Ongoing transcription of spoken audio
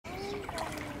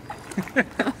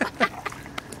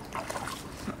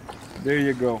There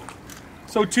you go.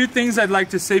 So 2 things I'd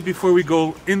like to say before we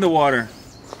go in the water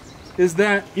is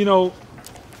that, you know,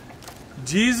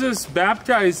 Jesus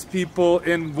baptized people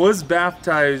and was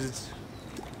baptized,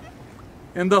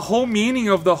 and the whole meaning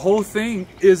of the whole thing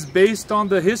is based on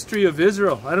the history of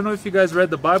Israel. I don't know if you guys read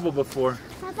the Bible before,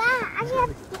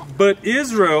 but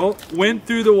Israel went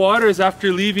through the waters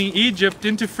after leaving Egypt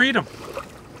into freedom.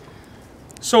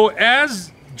 So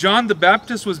as John the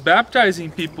Baptist was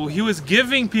baptizing people, he was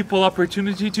giving people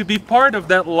opportunity to be part of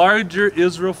that larger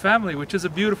Israel family, which is a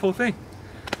beautiful thing.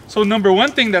 So number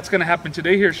 1 thing that's going to happen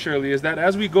today here, Shirley, is that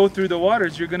as we go through the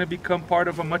waters, you're going to become part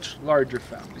of a much larger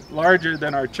family, larger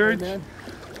than our church. Amen.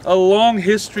 A long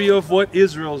history of what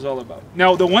Israel is all about.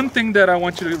 Now, the one thing that I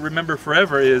want you to remember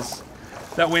forever is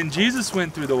that when Jesus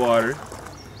went through the water,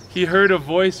 he heard a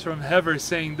voice from heaven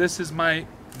saying, "This is my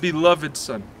beloved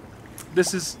son.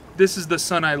 This is the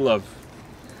son I love."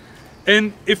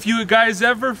 And if you guys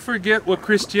ever forget what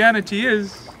Christianity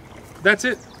is, that's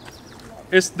it.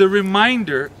 It's the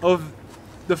reminder of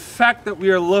the fact that we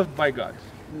are loved by God.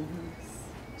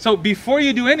 So before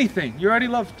you do anything, you're already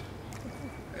loved.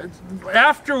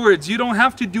 Afterwards, you don't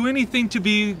have to do anything to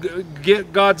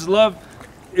get God's love.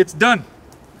 It's done.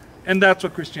 And that's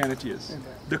what Christianity is.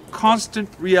 The constant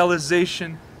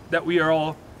realization that we are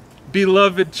all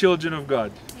beloved children of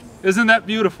God. Isn't that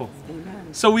beautiful?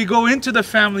 So we go into the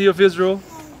family of Israel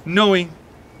knowing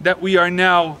that we are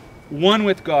now one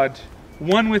with God,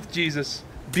 one with Jesus,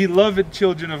 beloved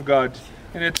children of God.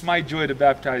 And it's my joy to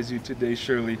baptize you today,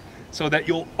 Shirley, so that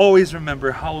you'll always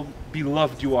remember how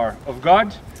beloved you are of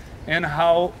God and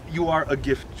how you are a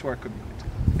gift to our community.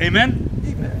 Amen?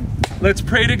 Amen. Let's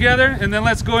pray together and then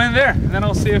let's go in there. And then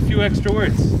I'll say a few extra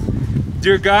words.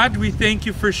 Dear God, we thank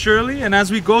you for Shirley. And as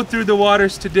we go through the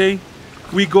waters today,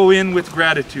 we go in with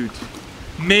gratitude.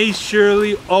 May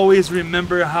Shirley always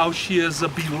remember how she is a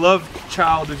beloved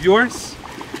child of yours.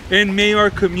 And may our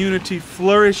community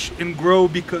flourish and grow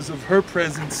because of her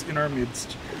presence in our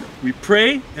midst. We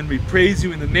pray and we praise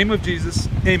you in the name of Jesus.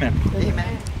 Amen.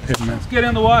 Amen. Amen. Let's get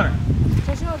in the water.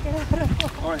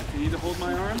 All right, you need to hold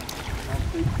my arm. I'll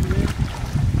take you in.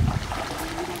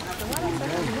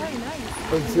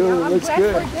 Looks good. Looks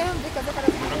good.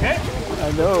 Okay?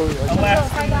 I know.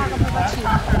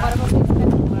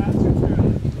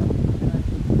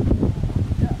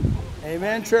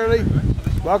 Amen, Shirley.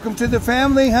 Welcome to the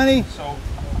family, honey. So,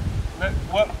 this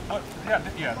way.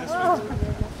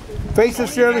 Face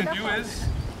us, Shirley. What you do is,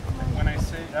 when I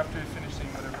say, after you finish saying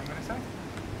whatever I'm going to say,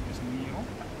 just kneel,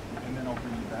 and then I'll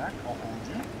bring you back, I'll hold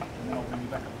you, and then I'll bring you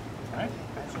back up. Alright?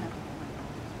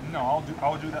 No,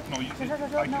 I'll do that. No,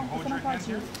 I can hold your hand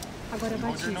here.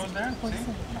 Hold your nose there. See?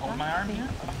 You hold my arm here.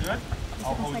 Good.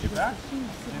 I'll hold you back,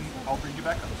 and I'll bring you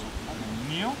back up. So, I'm going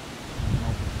to kneel, and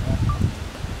I'll bring you back up.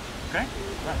 Okay?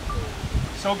 Right.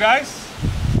 So guys,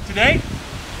 today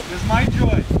is my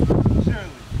joy,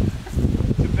 Shirley,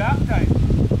 to baptize you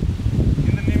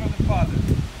in the name of the Father,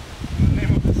 in the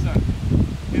name of the Son,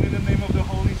 and in the name of the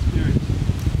Holy Spirit.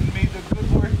 And may the good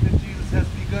work that Jesus has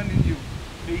begun in you,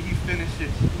 may He finish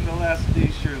it in the last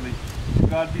days, Shirley. To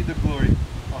God be the glory.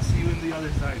 I'll see you on the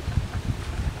other side.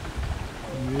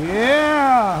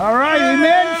 Yeah. All right.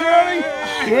 Amen, Shirley.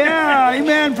 Yeah.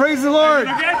 Amen. Praise the Lord.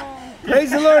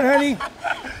 Praise the Lord, honey.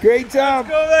 Great job.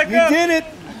 You did it.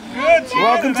 Good.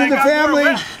 Welcome to the family.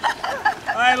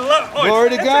 I love. Oh, Glory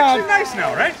to God. It's actually nice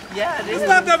now, right? Yeah, it is. It's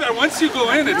not that bad. Once you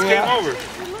go in, it's game over.